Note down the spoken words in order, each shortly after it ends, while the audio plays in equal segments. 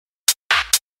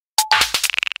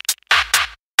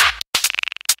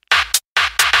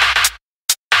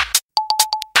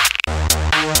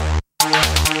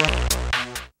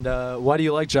Why do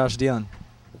you like Josh Dion?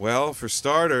 Well, for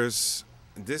starters,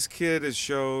 this kid has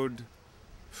showed,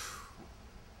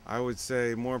 I would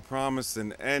say, more promise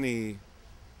than any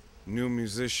new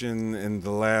musician in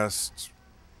the last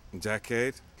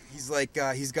decade. He's like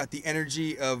he's got the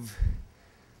energy of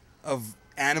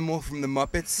Animal from the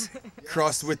Muppets, yes.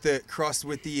 crossed with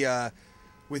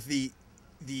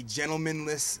the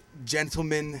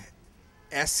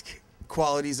gentleman-esque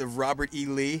qualities of Robert E.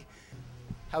 Lee.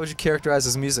 How would you characterize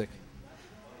his music?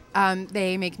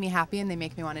 They make me happy and they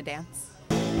make me want to dance.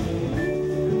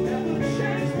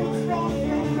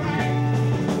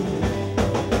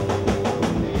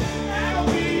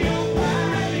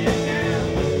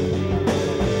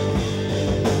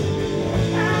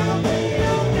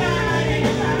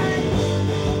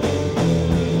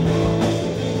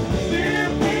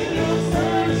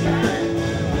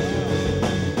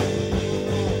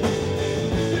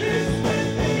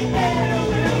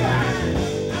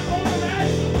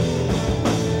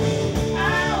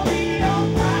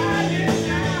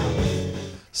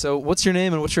 So what's your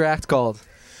name and what's your act called?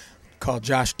 Called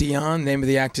Josh Dion. Name of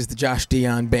the act is the Josh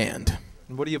Dion Band.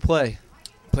 And what do you play?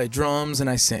 Play drums and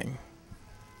I sing.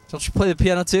 Don't you play the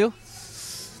piano too?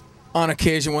 On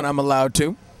occasion when I'm allowed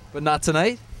to. But not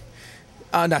tonight?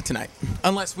 Not tonight.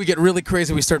 Unless we get really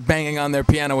crazy, we start banging on their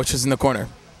piano, which is in the corner.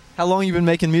 How long have you been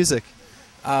making music?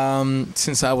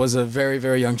 Since I was a very,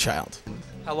 very young child.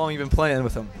 How long have you been playing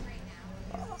with him?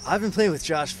 I've been playing with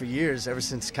Josh for years, ever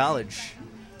since college.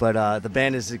 But the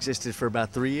band has existed for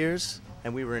about 3 years,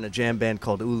 and we were in a jam band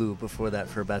called Ulu before that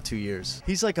for about 2 years.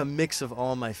 He's like a mix of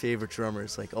all my favorite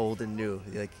drummers, like old and new.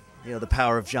 Like, you know, the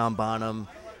power of John Bonham.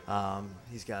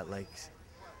 He's got like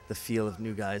the feel of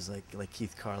new guys like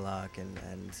Keith Carlock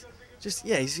and just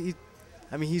yeah.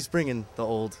 He's bringing the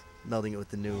old, melding it with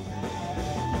the new.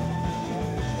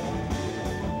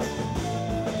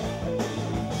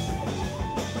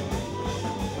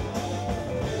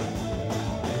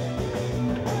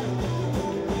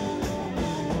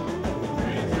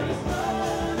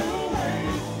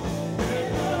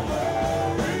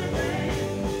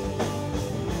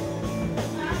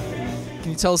 Can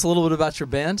you tell us a little bit about your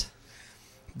band?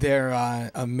 They're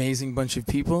an amazing bunch of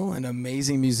people and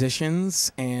amazing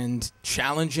musicians and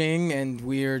challenging, and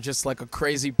we're just like a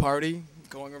crazy party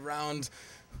going around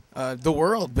the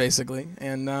world, basically.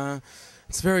 And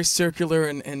it's very circular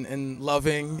and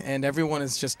loving, and everyone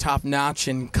is just top-notch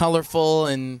and colorful,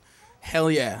 and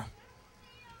hell yeah.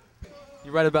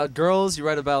 You write about girls, you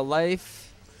write about life.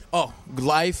 Oh,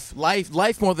 life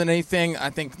more than anything. I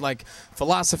think like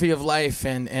philosophy of life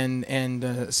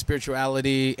and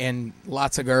spirituality and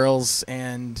lots of girls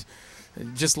and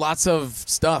just lots of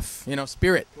stuff, you know,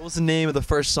 spirit. What was the name of the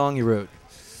first song you wrote?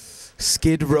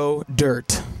 Skid Row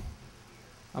Dirt.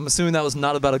 I'm assuming that was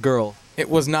not about a girl. It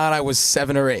was not. I was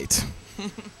 7 or 8.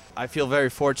 I feel very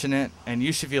fortunate, and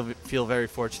you should feel very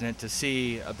fortunate to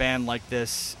see a band like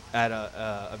this at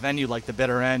a venue like the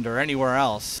Bitter End or anywhere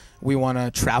else. We want to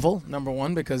travel, number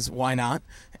one, because why not?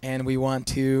 And we want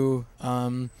to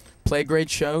play great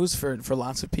shows for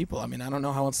lots of people. I mean, I don't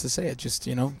know how else to say it. Just,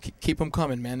 you know, keep them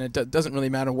coming, man. It doesn't really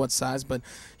matter what size, but,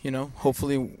 you know,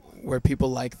 hopefully where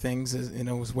people like things is, you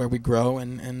know, is where we grow,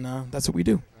 and that's what we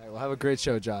do. All right, well, have a great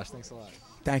show, Josh. Thanks a lot.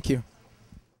 Thank you.